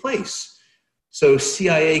took place. So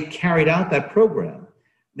CIA carried out that program.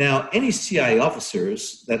 Now, any CIA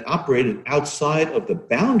officers that operated outside of the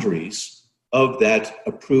boundaries of that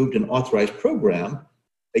approved and authorized program,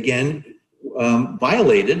 again,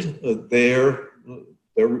 violated their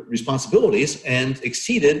responsibilities and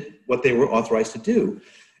exceeded what they were authorized to do,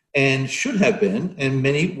 and should have been, and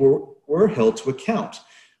many were held to account.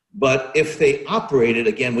 But if they operated,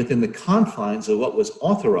 again, within the confines of what was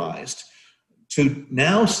authorized, to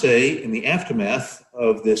now say in the aftermath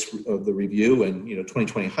of the review and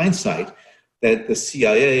 2020 hindsight that the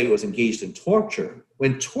CIA was engaged in torture,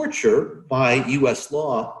 when torture by U.S.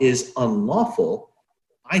 law is unlawful,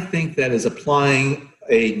 I think that is applying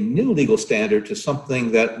a new legal standard to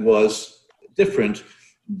something that was different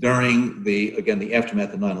during the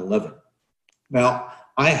aftermath of 9/11. Now,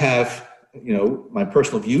 I have my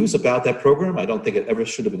personal views about that program. I don't think it ever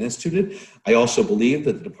should have been instituted. I also believe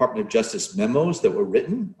that the Department of Justice memos that were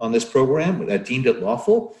written on this program that deemed it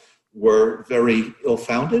lawful were very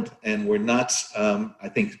ill-founded and were not, I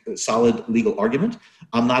think, a solid legal argument.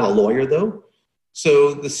 I'm not a lawyer, though.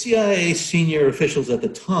 So the CIA senior officials at the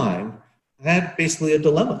time had basically a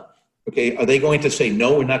dilemma. Okay, are they going to say,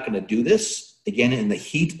 no, we're not going to do this, again, in the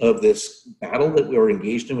heat of this battle that we were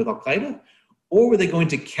engaged in with Al-Qaeda? Or were they going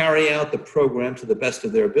to carry out the program to the best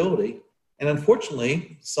of their ability? And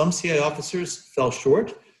unfortunately, some CIA officers fell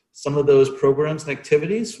short. Some of those programs and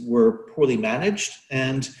activities were poorly managed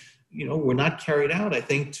and were not carried out, I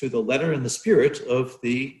think, to the letter and the spirit of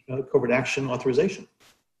the covert action authorization.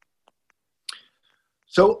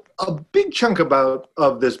 So a big chunk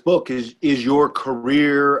of this book is your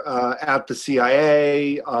career at the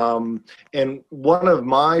CIA, and one of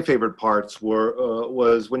my favorite parts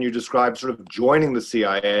was when you described sort of joining the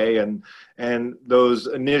CIA and those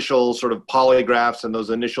initial sort of polygraphs and those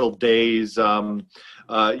initial days.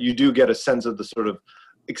 You do get a sense of the sort of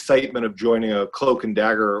excitement of joining a cloak and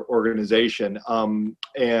dagger organization.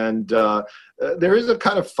 There is a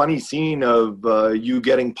kind of funny scene of you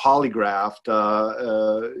getting polygraphed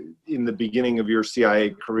in the beginning of your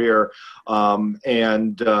CIA career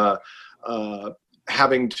and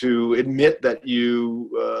having to admit that you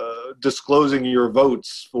disclosing your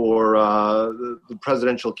votes for the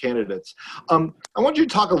presidential candidates. I want you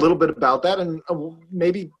to talk a little bit about that and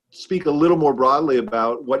maybe speak a little more broadly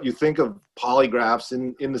about what you think of polygraphs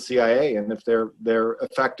in the CIA and if they're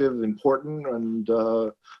effective, important, and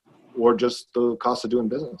or just the cost of doing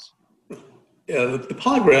business. Yeah, the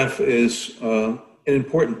polygraph is an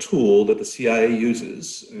important tool that the CIA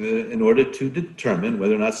uses in order to determine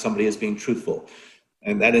whether or not somebody is being truthful.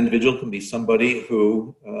 And that individual can be somebody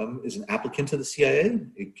who is an applicant to the CIA.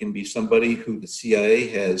 It can be somebody who the CIA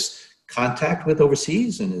has contact with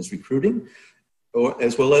overseas and is recruiting, or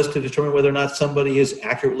as well as to determine whether or not somebody is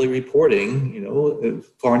accurately reporting,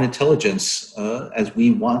 foreign intelligence as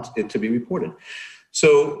we want it to be reported.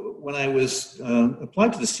 So when I was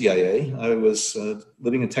applied to the CIA, I was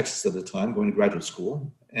living in Texas at the time, going to graduate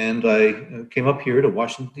school, and I came up here to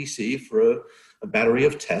Washington, D.C. for a battery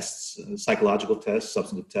of tests, psychological tests,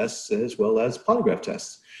 substantive tests, as well as polygraph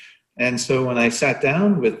tests. And so when I sat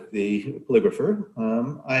down with the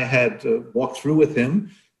polygrapher, I had walked through with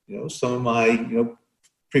him, some of my,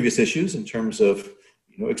 previous issues in terms of,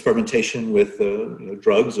 experimentation with,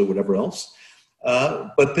 drugs or whatever else.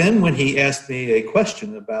 But then when he asked me a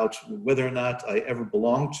question about whether or not I ever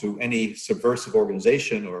belonged to any subversive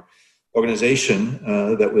organization or organization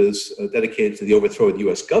that was dedicated to the overthrow of the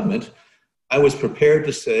U.S. government, I was prepared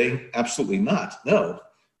to say, absolutely not, no.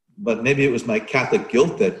 But maybe it was my Catholic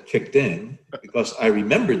guilt that kicked in, because I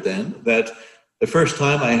remembered then that the first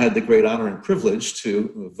time I had the great honor and privilege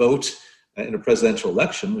to vote in a presidential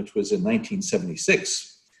election, which was in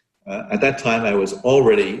 1976. At that time, I was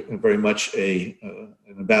already very much an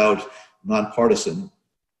avowed nonpartisan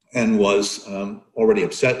and was already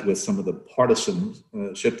upset with some of the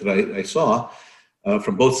partisanship that I saw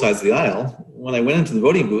from both sides of the aisle. When I went into the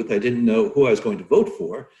voting booth, I didn't know who I was going to vote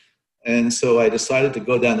for. And so I decided to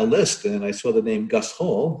go down the list, and I saw the name Gus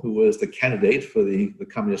Hall, who was the candidate for the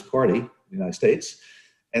Communist Party in the United States.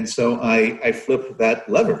 And so I flipped that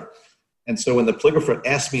lever. And so when the polygrapher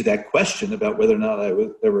asked me that question about whether or not I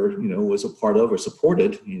ever, was a part of or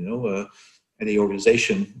supported, any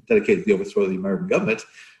organization dedicated to the overthrow of the American government,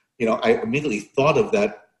 I immediately thought of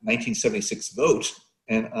that 1976 vote,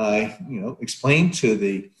 and I, explained to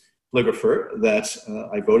the polygrapher that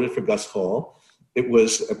I voted for Gus Hall. It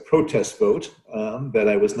was a protest vote that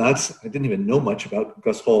I didn't even know much about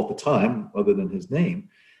Gus Hall at the time, other than his name.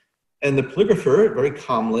 And the polygrapher very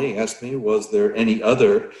calmly asked me, was there any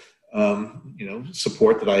other,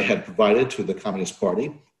 support that I had provided to the Communist Party?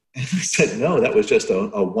 And I said, no, that was just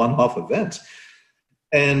a one-off event.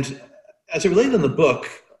 And as it related in the book,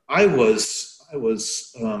 I was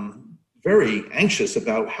very anxious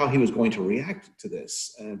about how he was going to react to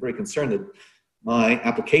this, and very concerned that my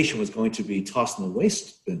application was going to be tossed in the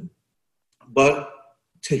waste bin. But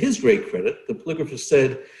to his great credit, the polygrapher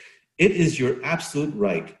said, it is your absolute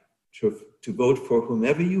right to vote for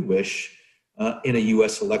whomever you wish in a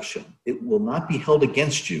U.S. election. It will not be held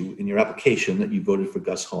against you in your application that you voted for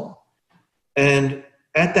Gus Hall. And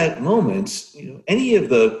at that moment, any of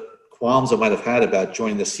the qualms I might have had about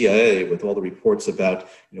joining the CIA with all the reports about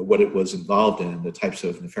what it was involved in, the types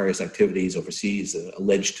of nefarious activities overseas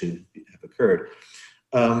alleged to have occurred.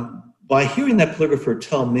 By hearing that polygrapher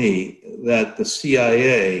tell me that the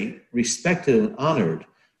CIA respected and honored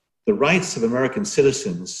the rights of American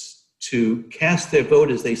citizens to cast their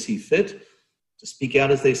vote as they see fit, to speak out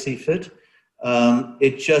as they see fit,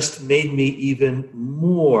 it just made me even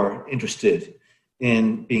more interested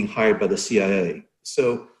in being hired by the CIA.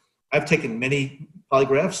 So I've taken many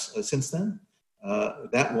polygraphs since then.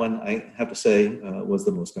 That one, I have to say, was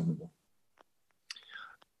the most memorable.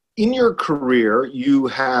 In your career, you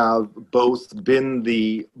have both been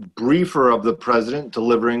the briefer of the president,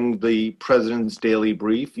 delivering the president's daily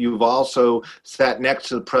brief. You've also sat next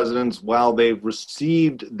to the presidents while they've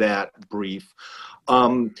received that brief.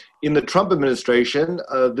 In the Trump administration,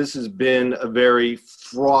 this has been a very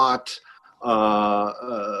fraught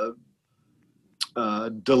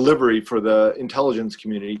delivery for the intelligence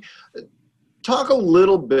community. Talk a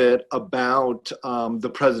little bit about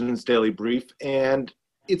the president's daily brief and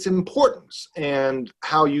its importance, and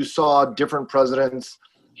how you saw different presidents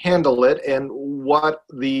handle it, and what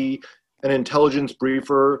an intelligence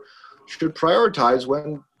briefer should prioritize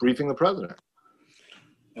when briefing the president.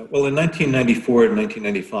 Well, in 1994 and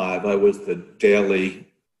 1995, I was the daily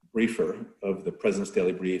briefer of the President's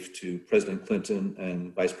Daily Brief to President Clinton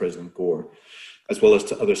and Vice President Gore, as well as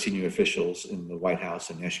to other senior officials in the White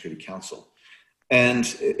House and National Security Council.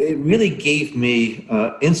 And it really gave me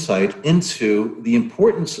insight into the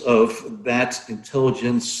importance of that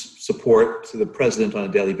intelligence support to the president on a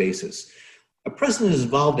daily basis. A president is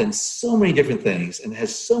involved in so many different things and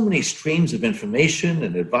has so many streams of information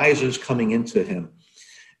and advisors coming into him.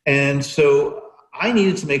 And so I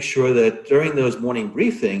needed to make sure that during those morning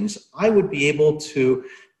briefings, I would be able to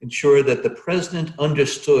ensure that the president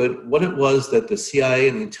understood what it was that the CIA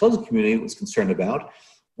and the intelligence community was concerned about.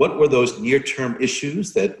 What were those near-term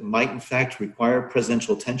issues that might, in fact, require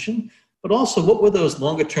presidential attention? But also, what were those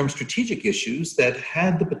longer-term strategic issues that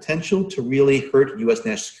had the potential to really hurt U.S.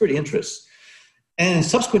 national security interests? And in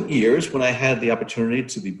subsequent years, when I had the opportunity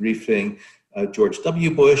to be briefing George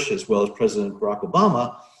W. Bush, as well as President Barack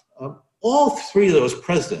Obama, all three of those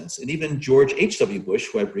presidents, and even George H.W. Bush,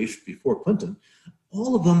 who I briefed before Clinton,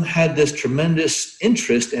 all of them had this tremendous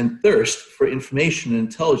interest and thirst for information and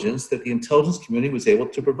intelligence that the intelligence community was able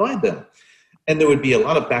to provide them. And there would be a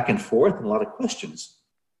lot of back and forth and a lot of questions.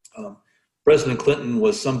 President Clinton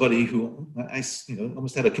was somebody who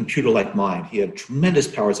almost had a computer-like mind. He had tremendous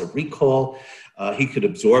powers of recall. He could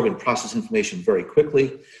absorb and process information very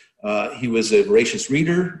quickly. He was a voracious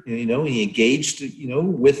reader. He engaged,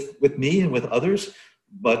 with me and with others.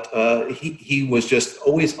 But he was just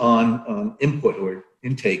always on input or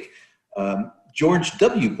intake. George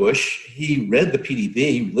W. Bush, he read the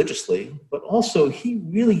PDB religiously, but also he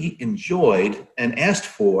really enjoyed and asked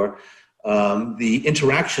for the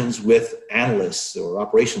interactions with analysts or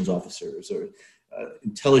operations officers or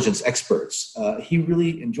intelligence experts. He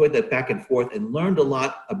really enjoyed that back and forth and learned a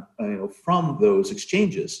lot from those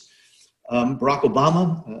exchanges. Barack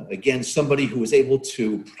Obama, again, somebody who was able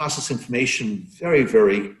to process information very,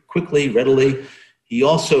 very quickly, readily. He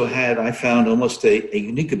also had, I found, almost a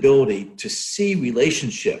unique ability to see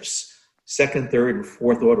relationships, second, third, and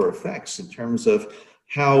fourth order effects in terms of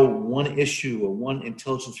how one issue or one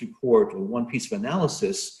intelligence report or one piece of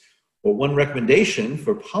analysis or one recommendation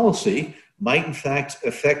for policy might in fact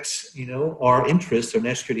affect, our interests, our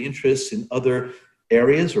national security interests in other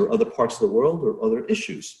areas or other parts of the world or other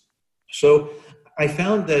issues. So I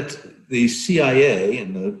found that the CIA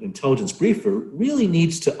and the intelligence briefer really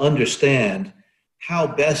needs to understand how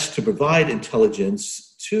best to provide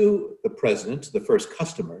intelligence to the president, the first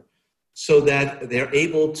customer, so that they're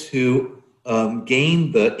able to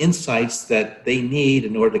gain the insights that they need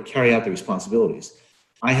in order to carry out their responsibilities.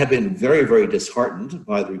 I have been very, very disheartened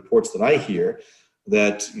by the reports that I hear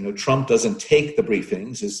that Trump doesn't take the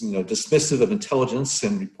briefings, is dismissive of intelligence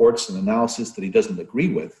and reports and analysis that he doesn't agree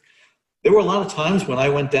with. There were a lot of times when I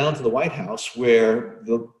went down to the White House where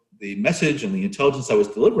the message and the intelligence I was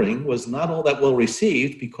delivering was not all that well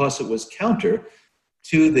received because it was counter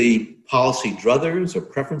to the policy druthers or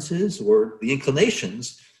preferences or the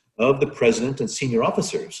inclinations of the president and senior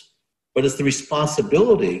officers. But it's the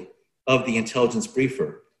responsibility of the intelligence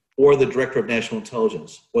briefer or the director of national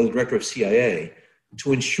intelligence or the director of CIA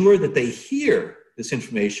to ensure that they hear this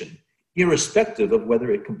information, irrespective of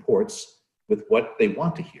whether it comports with what they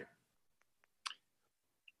want to hear.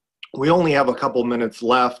 We only have a couple minutes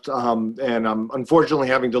left, and I'm unfortunately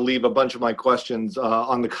having to leave a bunch of my questions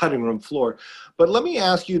on the cutting room floor. But let me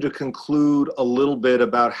ask you to conclude a little bit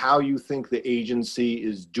about how you think the agency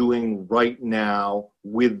is doing right now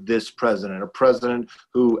with this president, a president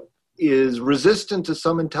who is resistant to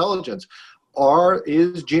some intelligence.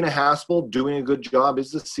 Is Gina Haspel doing a good job?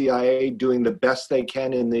 Is the CIA doing the best they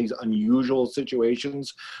can in these unusual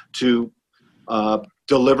situations to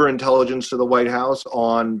deliver intelligence to the White House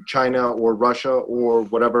on China or Russia or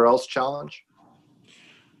whatever else challenge?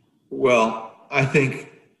 Well, I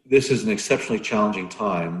think this is an exceptionally challenging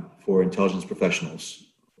time for intelligence professionals,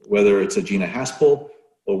 whether it's a Gina Haspel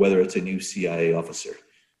or whether it's a new CIA officer,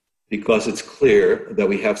 because it's clear that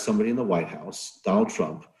we have somebody in the White House, Donald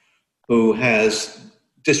Trump, who has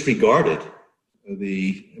disregarded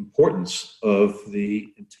the importance of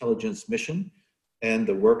the intelligence mission and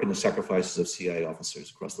the work and the sacrifices of CIA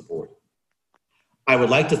officers across the board. I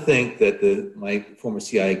would like to think that my former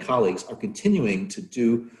CIA colleagues are continuing to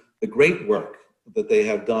do the great work that they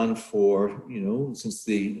have done since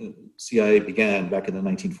the CIA began back in the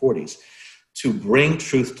 1940s, to bring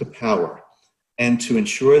truth to power and to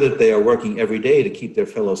ensure that they are working every day to keep their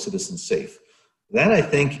fellow citizens safe. That, I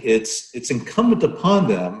think, it's incumbent upon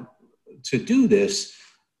them to do this,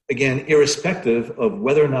 again, irrespective of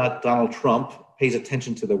whether or not Donald Trump pays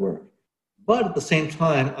attention to their work. But at the same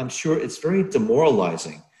time, I'm sure it's very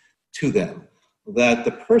demoralizing to them that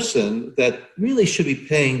the person that really should be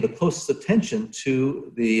paying the closest attention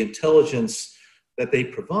to the intelligence that they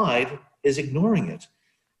provide is ignoring it.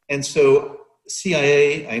 And so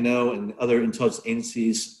CIA, I know, and other intelligence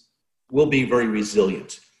agencies will be very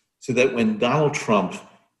resilient so that when Donald Trump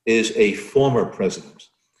is a former president,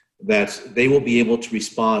 that they will be able to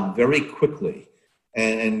respond very quickly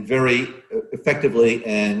and very effectively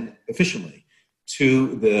and efficiently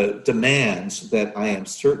to the demands that I am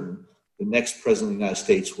certain the next president of the United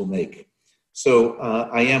States will make. So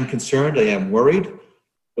I am concerned, I am worried,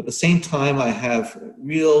 but at the same time I have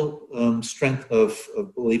real strength of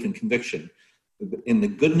belief and conviction in the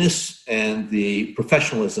goodness and the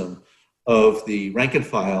professionalism of the rank and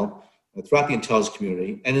file throughout the intelligence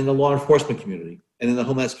community and in the law enforcement community and in the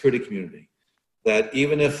Homeland Security community, that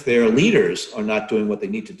even if their leaders are not doing what they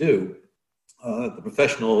need to do, the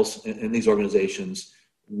professionals in these organizations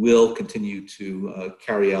will continue to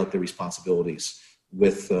carry out their responsibilities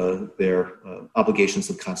with their obligations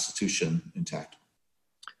to the Constitution intact.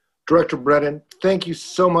 Director Brennan, thank you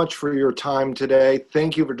so much for your time today.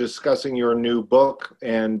 Thank you for discussing your new book,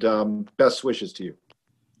 and best wishes to you.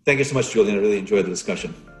 Thank you so much, Julian. I really enjoyed the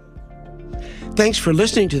discussion. Thanks for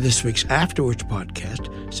listening to this week's Afterwards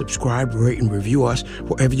podcast. Subscribe, rate, and review us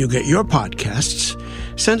wherever you get your podcasts.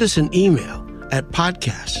 Send us an email at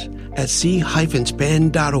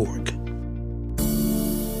podcasts@c-span.org.